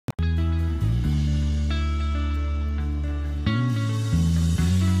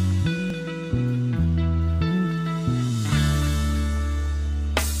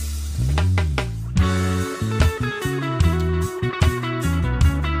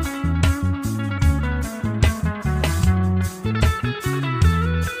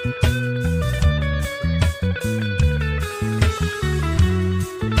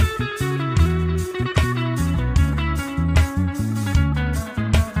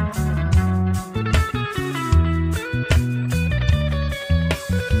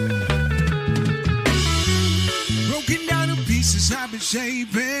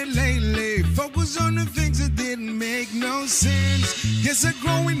shaping lately. Focus on the things that didn't make no sense. Guess that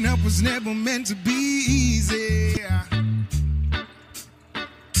growing up was never meant to be easy.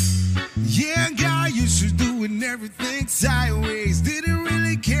 Yeah, guy, you should doing everything sideways. Didn't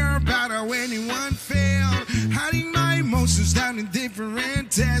really care about how anyone felt. Hiding my emotions down in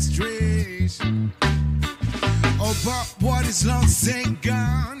different test trays. Oh, but what is lost ain't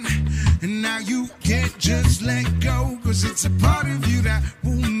gone. And now you can't just let go. Cause it's a part of you that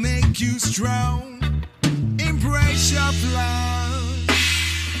will make you strong. Embrace your flaws.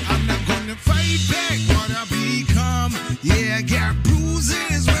 I'm not gonna fight back what I become. Yeah, I got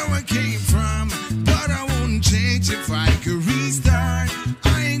bruises where I came from. But I wouldn't change if I could restart.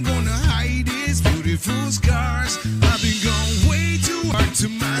 I ain't gonna hide these beautiful scars. I've been going way too hard to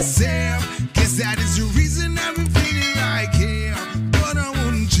myself. Guess that is the reason I've been feeling like hell. But I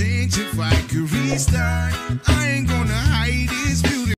wouldn't change if I could restart. I ain't gonna